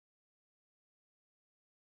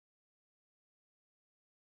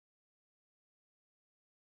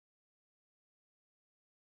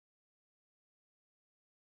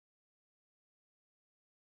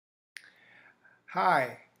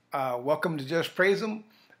Hi, welcome to Just Praise Him.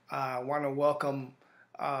 I want to welcome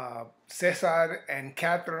Cesar and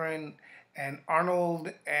Catherine and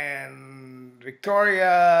Arnold and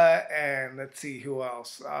Victoria and let's see who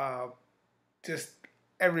else. Just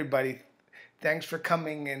everybody. Thanks for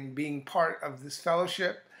coming and being part of this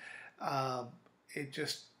fellowship. Uh, it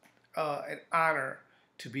just an honor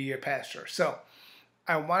to be your pastor. So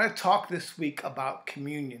I want to talk this week about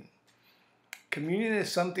communion. Communion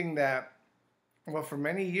is something that for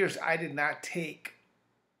many years I did not take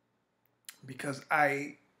because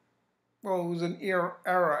it was an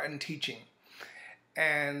era in teaching,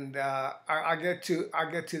 and I'll get to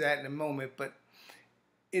that in a moment. But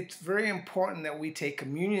it's very important that we take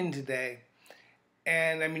communion today,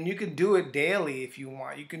 and I mean you can do it daily if you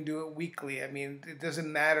want. You can do it weekly. I mean it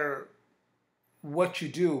doesn't matter what you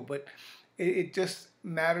do, but it just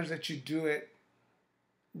matters that you do it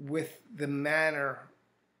with the manner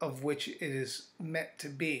of which it is meant to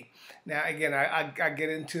be. Now, again, I get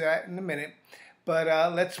into that in a minute, but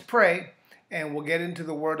let's pray and we'll get into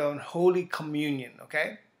the word on Holy Communion,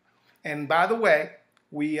 okay? And by the way,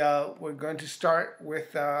 we're going to start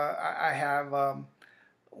with I have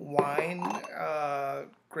wine,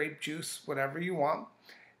 grape juice, whatever you want,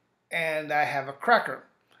 and I have a cracker.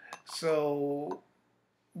 So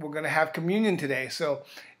we're going to have communion today. So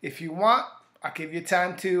if you want, I'll give you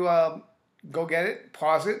time to go get it,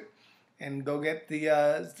 pause it, and go get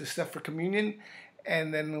the stuff for communion,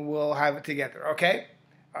 and then we'll have it together. Okay?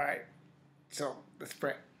 All right. So let's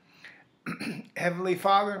pray. Heavenly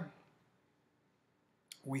Father,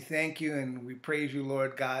 we thank you and we praise you,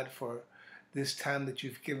 Lord God, for this time that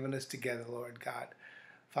you've given us together, Lord God.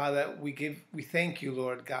 Father, we thank you,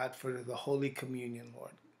 Lord God, for the Holy Communion,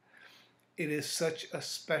 Lord. It is such a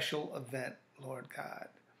special event, Lord God.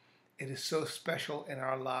 It is so special in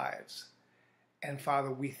our lives. And Father,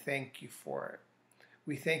 we thank you for it.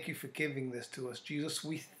 We thank you for giving this to us. Jesus,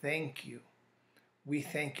 we thank you. We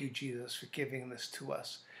thank you, Jesus, for giving this to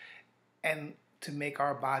us and to make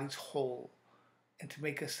our bodies whole and to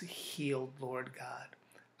make us healed, Lord God.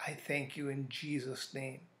 I thank you in Jesus'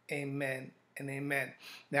 name. Amen and amen.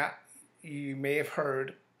 Now, you may have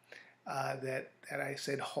heard that I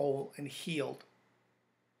said whole and healed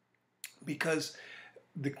because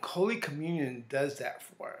the Holy Communion does that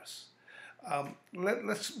for us.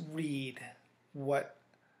 Let's read what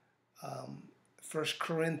 1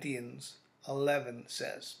 Corinthians 11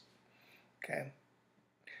 says. Okay.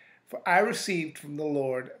 For I received from the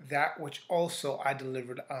Lord that which also I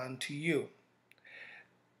delivered unto you,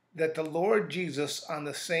 that the Lord Jesus, on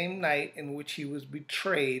the same night in which he was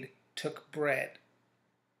betrayed, took bread.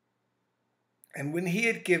 And when he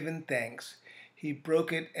had given thanks, he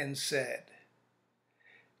broke it and said,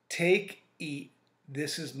 Take, eat,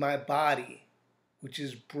 this is my body, which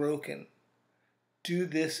is broken. Do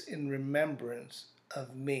this in remembrance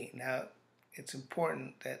of me. Now, it's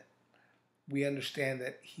important that we understand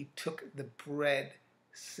that he took the bread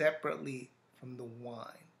separately from the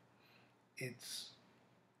wine. It's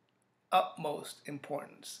utmost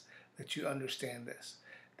importance that you understand this,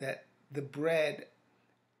 that the bread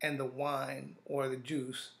and the wine or the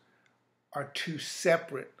juice are two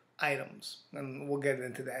separate items, and we'll get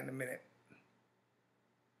into that in a minute.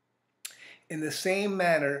 In the same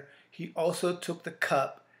manner, he also took the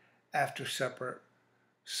cup after supper,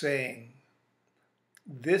 saying,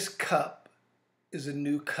 This cup is a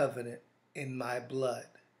new covenant in my blood.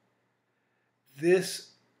 This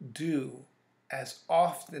do as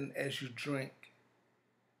often as you drink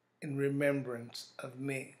in remembrance of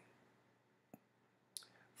me.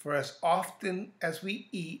 For as often as we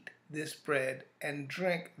eat this bread and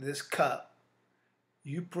drink this cup,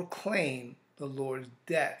 you proclaim the Lord's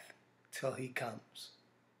death till he comes.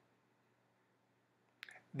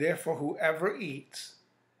 Therefore, whoever eats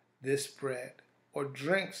this bread or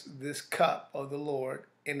drinks this cup of the Lord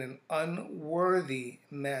in an unworthy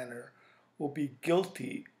manner will be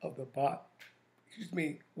guilty of the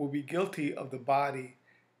body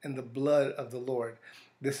and the blood of the Lord.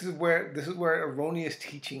 This is where erroneous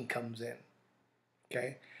teaching comes in.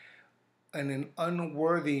 Okay? In an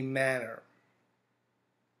unworthy manner.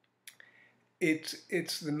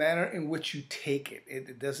 It's the manner in which you take it.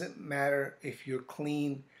 It doesn't matter if you're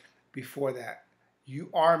clean before that.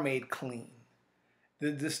 You are made clean.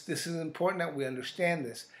 This is important that we understand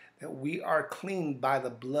this, that we are clean by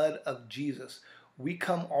the blood of Jesus. We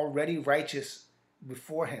come already righteous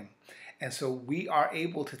before him. And so we are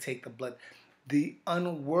able to take the blood. The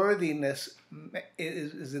unworthiness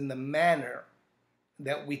is in the manner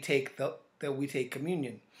that we take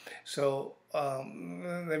communion. So let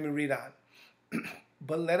me read on.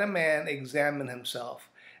 But let a man examine himself,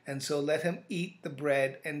 and so let him eat the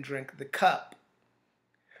bread and drink the cup.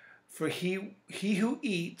 For he who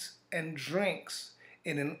eats and drinks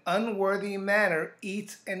in an unworthy manner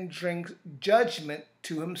eats and drinks judgment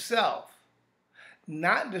to himself,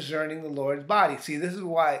 not discerning the Lord's body. See, this is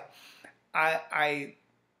why I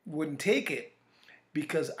wouldn't take it,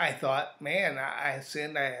 because I thought, man, I have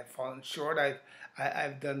sinned, I have fallen short,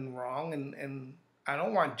 I've done wrong, and I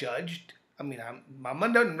don't want judged. I mean, my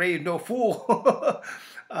mom doesn't raise no fool.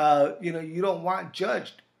 You don't want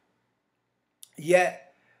judged.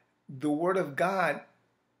 Yet the Word of God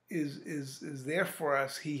is there for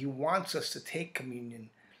us. He wants us to take communion,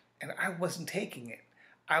 and I wasn't taking it.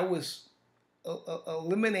 I was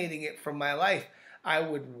eliminating it from my life. I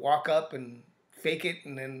would walk up and fake it,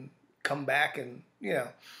 and then come back, and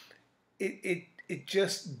it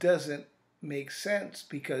just doesn't make sense,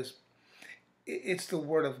 because it's the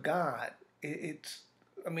Word of God.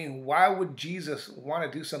 Why would Jesus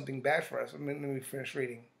want to do something bad for us? Let me finish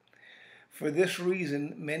reading. For this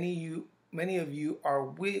reason, many of you are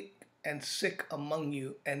weak and sick among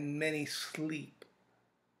you, and many sleep.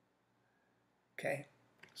 Okay,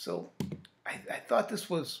 so I thought this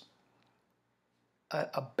was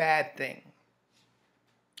a bad thing.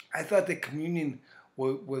 I thought that communion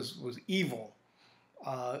was evil.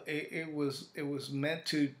 It was meant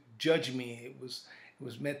to judge me. It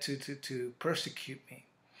was meant to persecute me.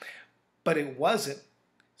 But it wasn't.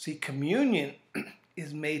 See, communion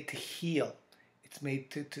is made to heal. It's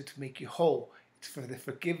made to make you whole. It's for the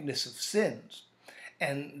forgiveness of sins.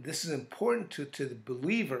 And this is important to the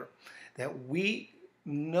believer, that we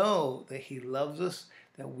know that he loves us,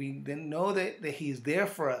 that we then know that he's there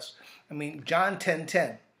for us. John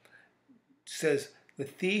 10:10 says, the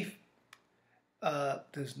thief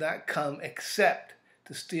does not come except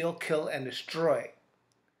to steal, kill, and destroy.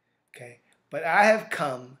 Okay, but I have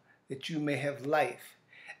come that you may have life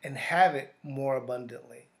and have it more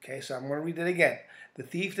abundantly. Okay, so I'm going to read it again. The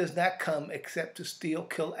thief does not come except to steal,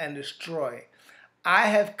 kill, and destroy. I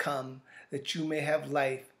have come that you may have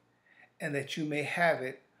life and that you may have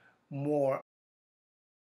it more